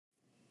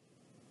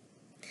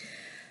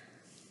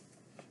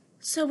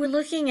So we're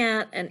looking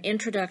at an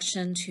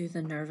introduction to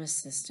the nervous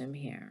system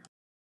here.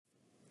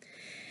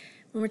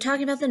 When we're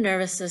talking about the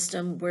nervous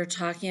system, we're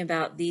talking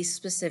about these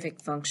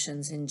specific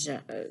functions in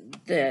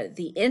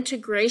the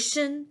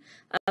integration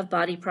of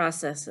body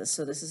processes.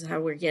 So this is how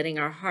we're getting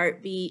our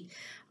heartbeat,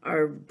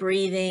 our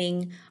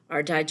breathing,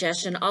 our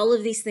digestion, all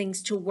of these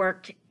things to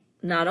work,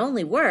 not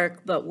only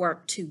work, but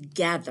work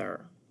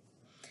together.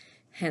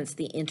 Hence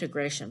the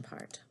integration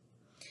part.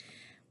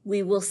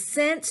 We will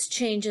sense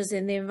changes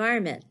in the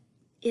environment.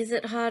 Is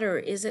it hotter?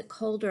 Is it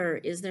colder?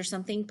 Is there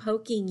something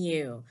poking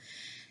you?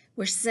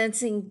 We're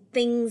sensing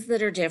things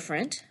that are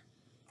different.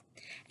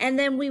 And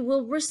then we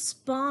will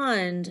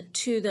respond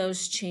to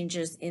those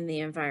changes in the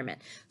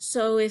environment.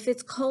 So if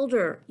it's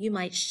colder, you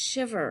might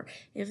shiver.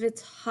 If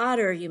it's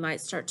hotter, you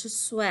might start to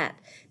sweat.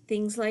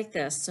 Things like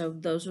this. So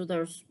those are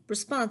those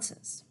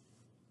responses.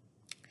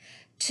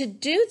 To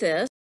do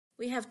this,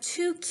 we have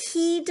two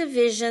key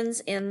divisions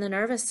in the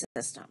nervous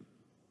system.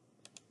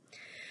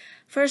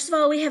 First of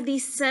all, we have the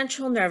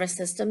central nervous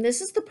system.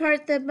 This is the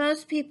part that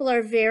most people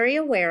are very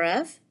aware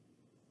of,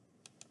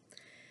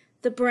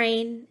 the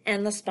brain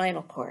and the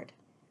spinal cord.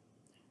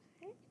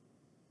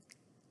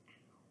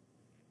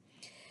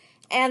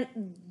 And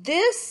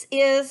this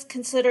is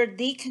considered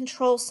the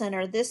control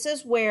center. This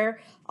is where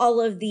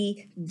all of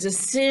the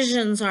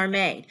decisions are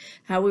made.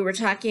 How we were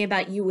talking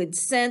about, you would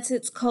sense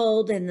it's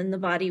cold and then the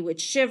body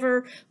would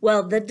shiver.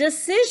 Well, the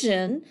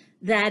decision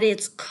that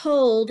it's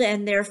cold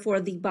and therefore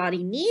the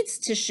body needs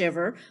to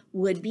shiver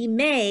would be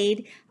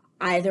made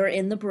either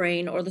in the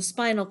brain or the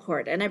spinal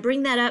cord. And I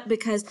bring that up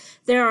because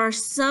there are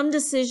some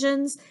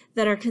decisions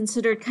that are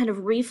considered kind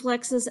of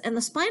reflexes, and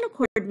the spinal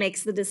cord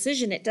makes the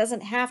decision. It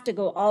doesn't have to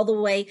go all the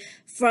way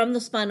from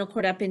the spinal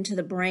cord up into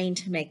the brain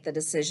to make the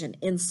decision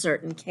in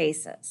certain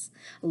cases,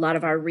 a lot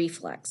of our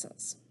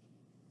reflexes.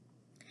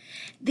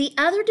 The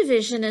other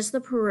division is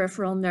the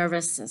peripheral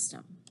nervous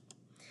system.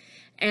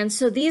 And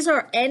so these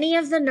are any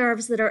of the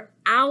nerves that are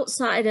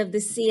outside of the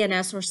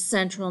CNS or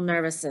central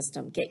nervous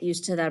system. Get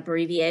used to that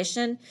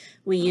abbreviation.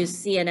 We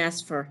use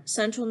CNS for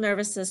central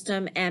nervous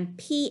system and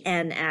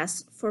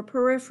PNS for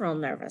peripheral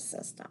nervous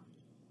system.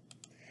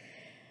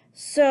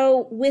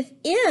 So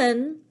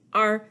within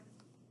our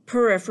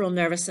peripheral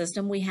nervous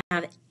system, we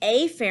have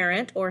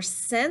afferent or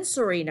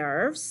sensory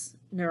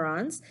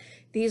neurons.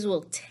 These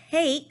will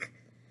take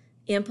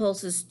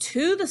impulses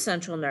to the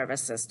central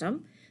nervous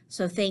system.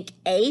 So think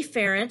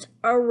afferent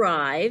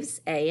arrives,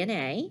 A and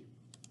A.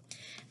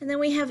 And then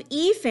we have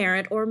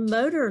efferent or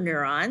motor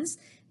neurons.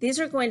 These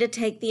are going to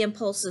take the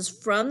impulses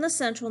from the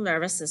central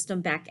nervous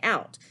system back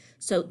out.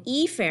 So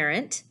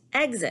efferent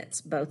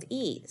exits, both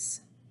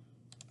E's.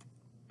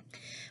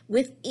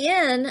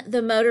 Within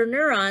the motor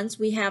neurons,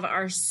 we have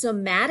our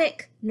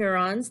somatic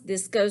neurons.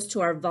 This goes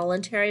to our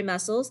voluntary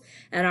muscles,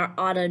 and our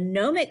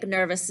autonomic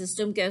nervous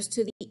system goes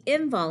to the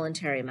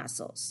involuntary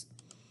muscles.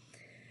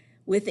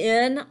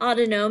 Within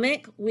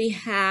autonomic, we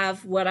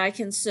have what I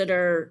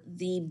consider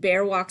the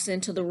bear walks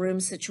into the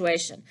room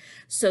situation.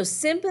 So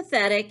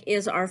sympathetic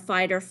is our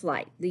fight or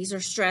flight. These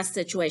are stress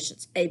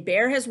situations. A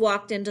bear has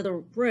walked into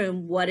the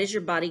room. What is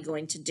your body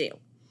going to do?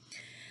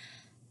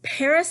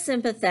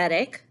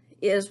 Parasympathetic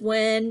is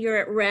when you're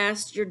at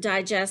rest, you're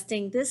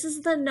digesting. This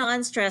is the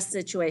non-stress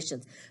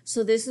situations.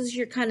 So this is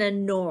your kind of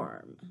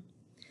norm.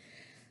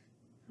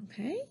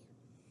 Okay.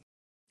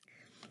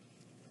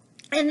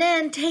 And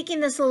then taking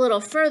this a little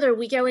further,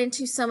 we go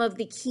into some of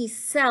the key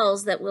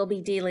cells that we'll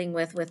be dealing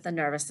with the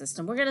nervous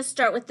system. We're going to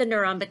start with the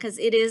neuron because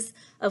it is,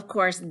 of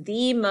course,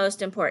 the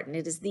most important.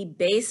 It is the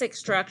basic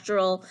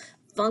structural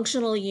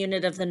functional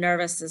unit of the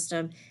nervous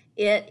system.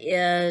 It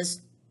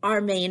is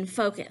our main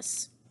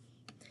focus.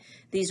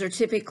 These are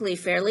typically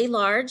fairly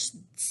large.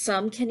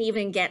 Some can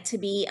even get to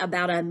be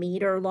about 1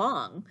 meter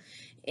long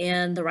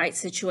in the right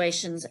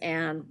situations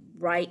and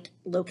right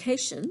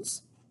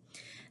locations.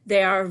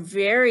 They are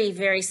very,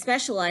 very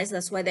specialized.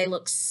 That's why they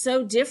look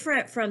so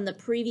different from the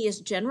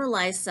previous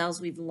generalized cells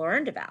we've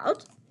learned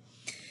about.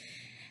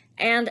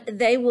 And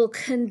they will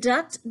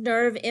conduct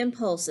nerve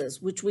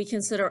impulses, which we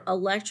consider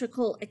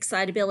electrical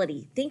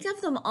excitability. Think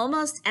of them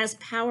almost as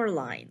power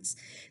lines.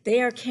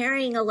 They are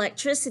carrying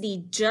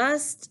electricity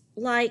just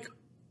like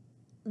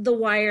the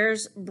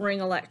wires bring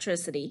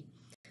electricity.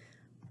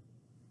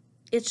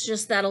 It's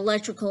just that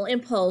electrical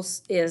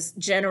impulse is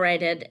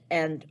generated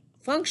and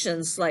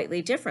functions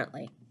slightly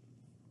differently.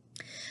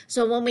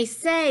 So when we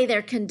say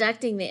they're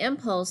conducting the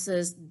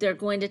impulses, they're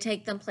going to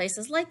take them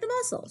places like the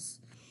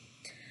muscles.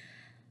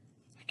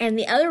 And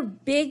the other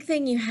big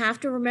thing you have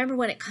to remember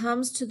when it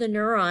comes to the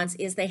neurons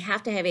is they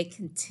have to have a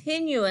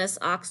continuous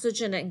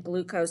oxygen and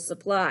glucose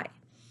supply.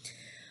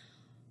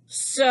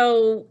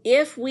 So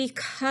if we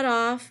cut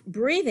off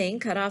breathing,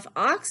 cut off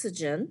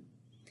oxygen,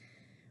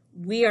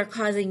 we are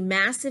causing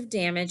massive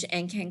damage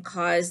and can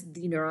cause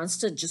the neurons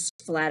to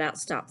just flat out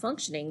stop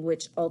functioning,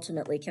 which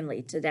ultimately can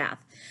lead to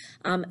death.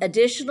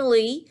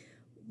 Additionally,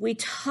 we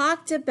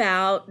talked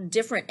about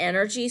different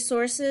energy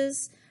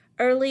sources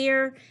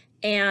earlier,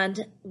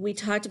 And we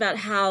talked about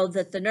how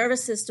that the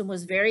nervous system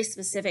was very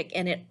specific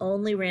and it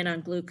only ran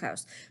on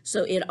glucose.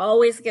 So it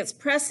always gets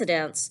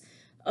precedence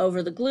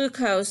over the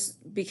glucose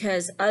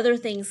because other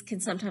things can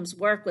sometimes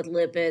work with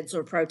lipids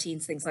or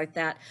proteins, things like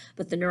that,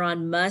 but the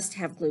neuron must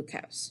have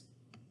glucose.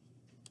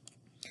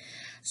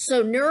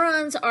 So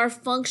neurons are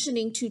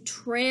functioning to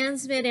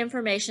transmit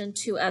information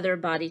to other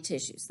body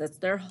tissues. That's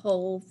their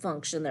whole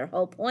function, their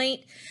whole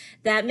point.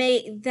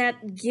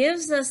 That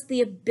gives us the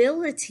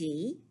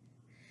ability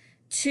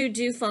to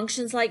do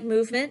functions like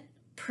movement,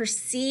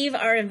 perceive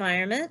our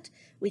environment.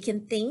 We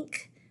can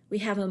think, we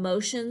have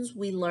emotions,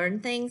 we learn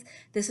things.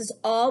 This is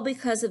all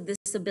because of this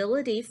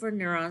ability for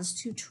neurons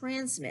to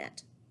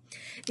transmit.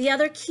 The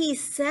other key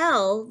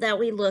cell that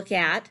we look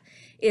at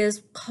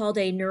is called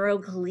a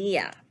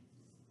neuroglia.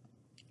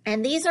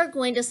 And these are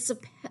going to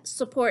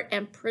support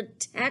and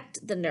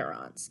protect the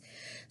neurons.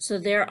 So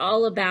they're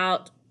all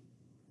about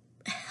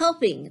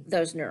helping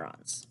those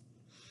neurons.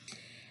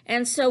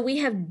 And so we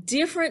have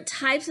different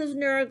types of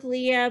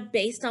neuroglia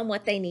based on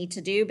what they need to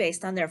do,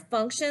 based on their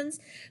functions.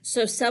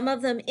 So some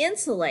of them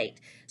insulate.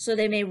 So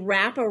they may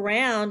wrap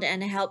around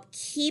and help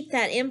keep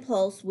that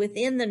impulse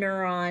within the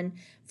neuron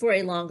for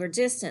a longer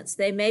distance.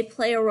 They may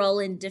play a role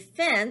in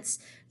defense,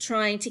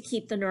 trying to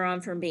keep the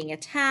neuron from being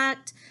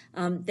attacked.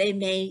 They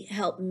may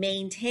help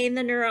maintain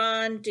the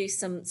neuron, do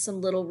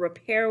some little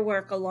repair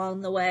work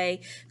along the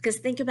way. Because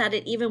think about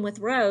it, even with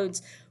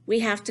roads,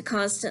 we have to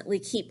constantly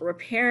keep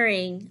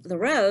repairing the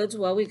roads.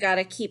 Well, we've got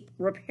to keep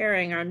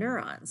repairing our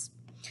neurons.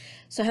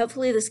 So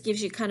hopefully this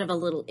gives you kind of a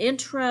little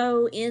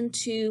intro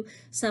into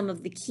some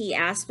of the key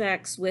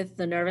aspects with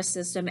the nervous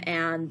system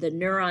and the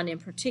neuron in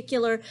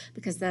particular,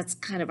 because that's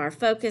kind of our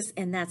focus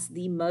and that's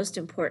the most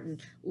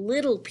important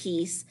little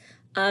piece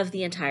of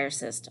the entire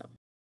system.